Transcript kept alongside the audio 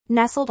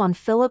Nestled on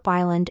Phillip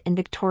Island in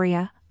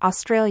Victoria,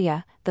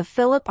 Australia, the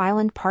Phillip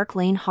Island Park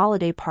Lane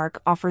Holiday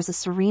Park offers a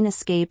serene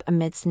escape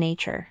amidst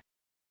nature.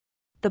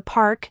 The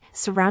park,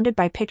 surrounded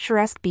by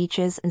picturesque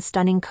beaches and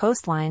stunning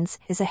coastlines,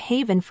 is a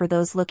haven for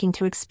those looking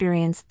to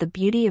experience the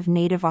beauty of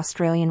native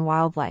Australian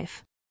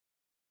wildlife.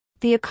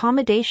 The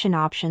accommodation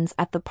options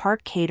at the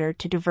park cater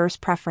to diverse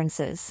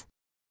preferences.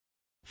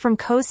 From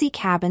cozy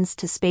cabins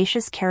to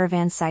spacious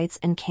caravan sites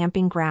and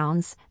camping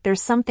grounds,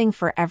 there's something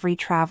for every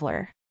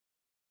traveler.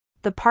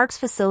 The park's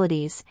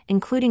facilities,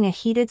 including a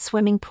heated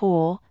swimming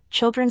pool,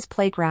 children's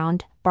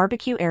playground,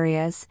 barbecue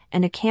areas,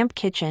 and a camp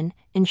kitchen,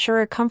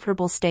 ensure a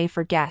comfortable stay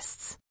for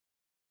guests.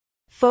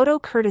 Photo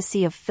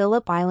courtesy of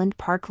Phillip Island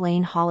Park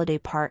Lane Holiday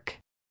Park.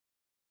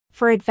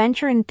 For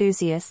adventure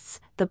enthusiasts,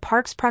 the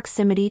park's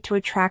proximity to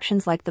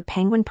attractions like the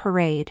Penguin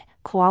Parade,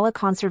 Koala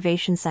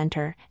Conservation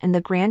Center, and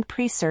the Grand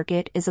Prix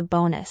Circuit is a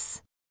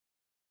bonus.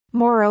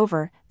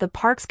 Moreover, the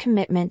park's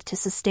commitment to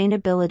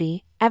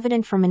sustainability,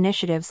 evident from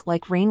initiatives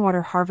like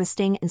rainwater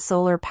harvesting and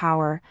solar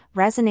power,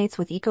 resonates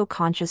with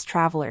eco-conscious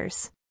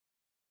travelers.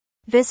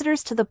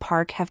 Visitors to the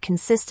park have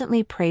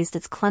consistently praised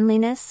its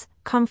cleanliness,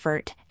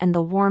 comfort, and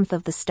the warmth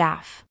of the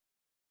staff.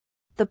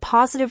 The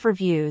positive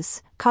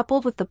reviews,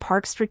 coupled with the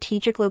park's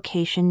strategic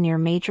location near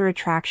major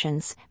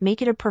attractions,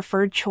 make it a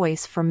preferred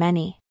choice for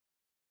many.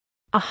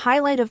 A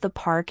highlight of the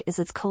park is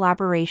its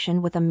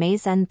collaboration with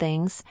Amazing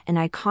Things, an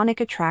iconic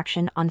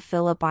attraction on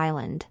Phillip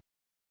Island.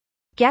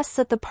 Guests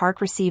at the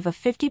park receive a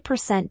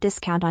 50%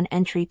 discount on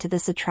entry to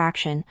this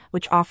attraction,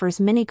 which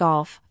offers mini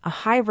golf, a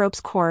high ropes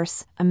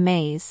course, a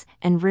maze,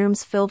 and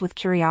rooms filled with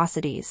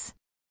curiosities.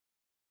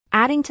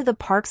 Adding to the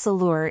park's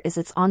allure is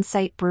its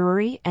on-site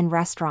brewery and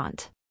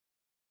restaurant.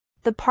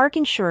 The park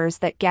ensures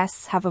that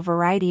guests have a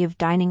variety of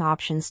dining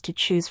options to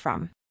choose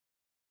from.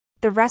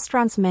 The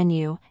restaurant's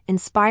menu,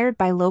 inspired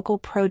by local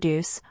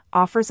produce,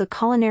 offers a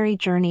culinary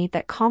journey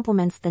that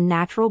complements the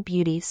natural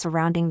beauty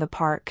surrounding the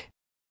park.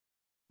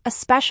 A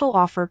special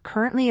offer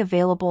currently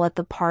available at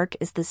the park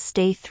is the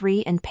Stay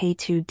 3 and Pay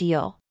 2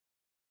 deal.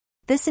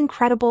 This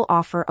incredible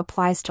offer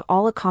applies to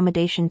all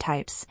accommodation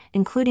types,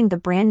 including the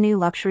brand new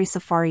luxury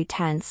safari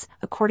tents,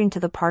 according to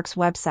the park's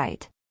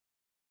website.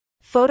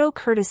 Photo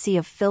courtesy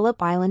of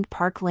Phillip Island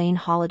Park Lane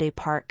Holiday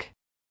Park.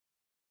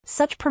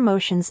 Such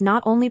promotions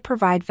not only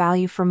provide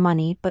value for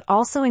money but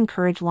also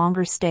encourage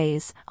longer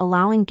stays,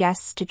 allowing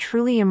guests to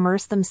truly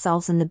immerse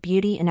themselves in the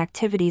beauty and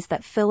activities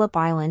that Phillip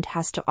Island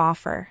has to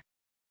offer.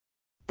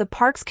 The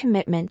park's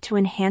commitment to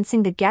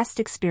enhancing the guest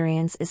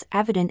experience is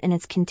evident in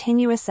its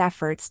continuous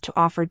efforts to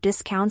offer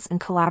discounts and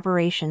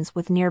collaborations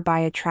with nearby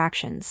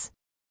attractions.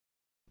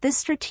 This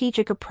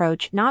strategic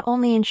approach not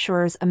only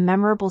ensures a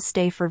memorable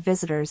stay for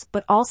visitors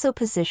but also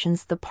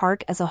positions the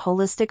park as a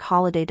holistic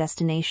holiday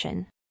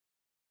destination.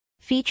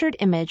 Featured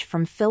image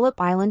from Phillip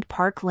Island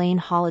Park Lane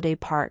Holiday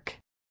Park.